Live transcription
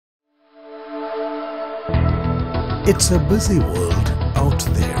It's a busy world out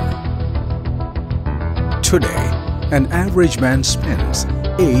there. Today, an average man spends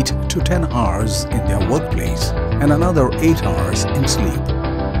 8 to 10 hours in their workplace and another 8 hours in sleep.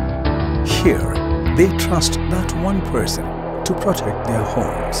 Here, they trust that one person to protect their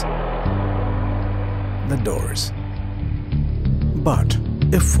homes, the doors. But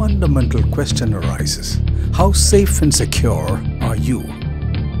a fundamental question arises: how safe and secure are you?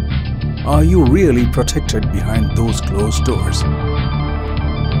 Are you really protected behind those closed doors?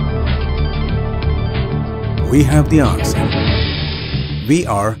 We have the answer. We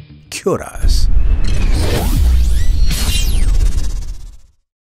are CUIRASS.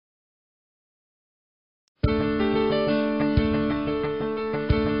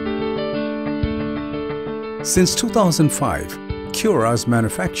 Since 2005, CUIRASS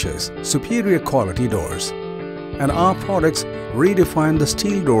manufactures superior quality doors, and our products redefine the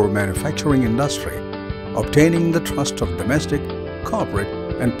steel door manufacturing industry, obtaining the trust of domestic, corporate,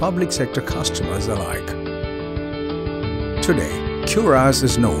 and public sector customers alike. Today, CUIRASS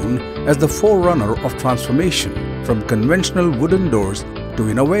is known as the forerunner of transformation from conventional wooden doors to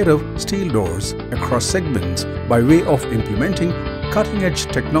innovative steel doors across segments by way of implementing cutting-edge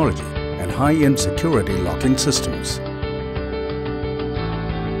technology and high-end security locking systems.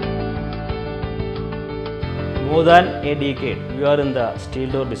 More than a decade, we are in the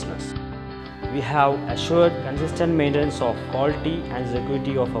steel door business. We have assured consistent maintenance of quality and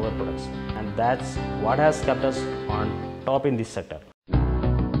security of our products, and that's what has kept us on top in this sector.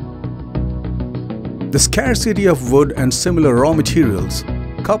 The scarcity of wood and similar raw materials,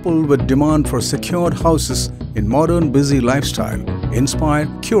 coupled with demand for secured houses in modern busy lifestyle, inspired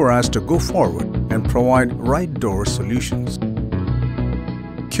CUIRASS to go forward and provide right door solutions.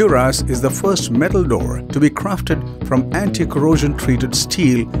 CUIRASS is the first metal door to be crafted from anti-corrosion treated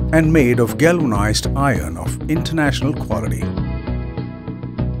steel and made of galvanized iron of international quality.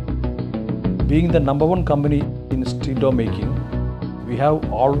 Being the #1 company in steel door making, we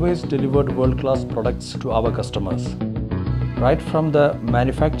have always delivered world-class products to our customers. Right from the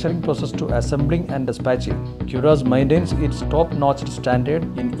manufacturing process to assembling and dispatching, CUIRASS maintains its top-notch standard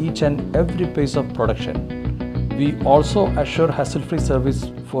in each and every phase of production. We also assure hassle-free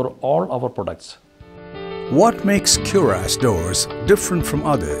service for all our products. What makes CUIRASS doors different from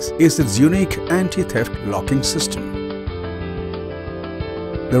others is its unique anti-theft locking system.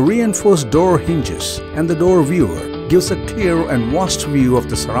 The reinforced door hinges and the door viewer gives a clear and vast view of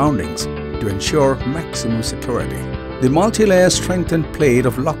the surroundings to ensure maximum security. The multi-layer strengthened plate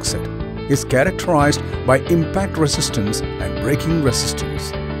of lock set is characterized by impact resistance and breaking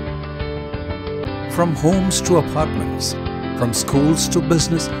resistance. From homes to apartments, from schools to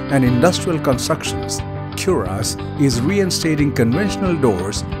business and industrial constructions, CUIRASS is reinstating conventional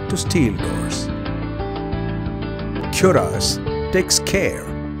doors to steel doors. CUIRASS takes care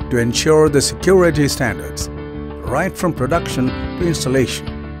to ensure the security standards, right from production to installation.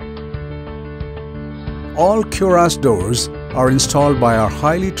 All CUIRASS doors are installed by our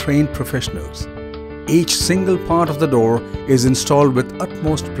highly trained professionals. Each single part of the door is installed with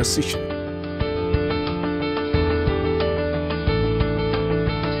utmost precision.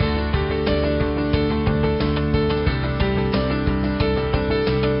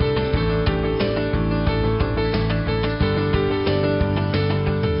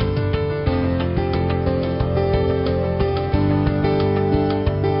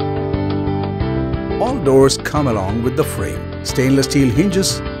 All doors come along with the frame, stainless steel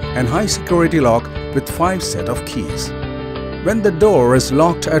hinges and high security lock with 5 sets of keys. When the door is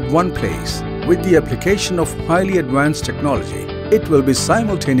locked at one place, with the application of highly advanced technology, it will be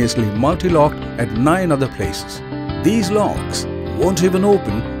simultaneously multi-locked at 9 other places. These locks won't even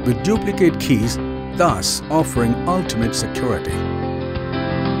open with duplicate keys, thus offering ultimate security.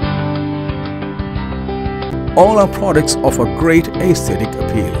 All our products offer great aesthetic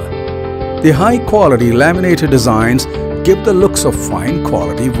appeal. The high-quality laminated designs give the looks of fine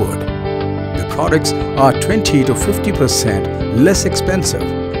quality wood. The products are 20 to 50% less expensive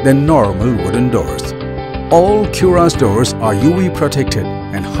than normal wooden doors. All CUIRASS doors are UV protected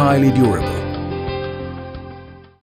and highly durable.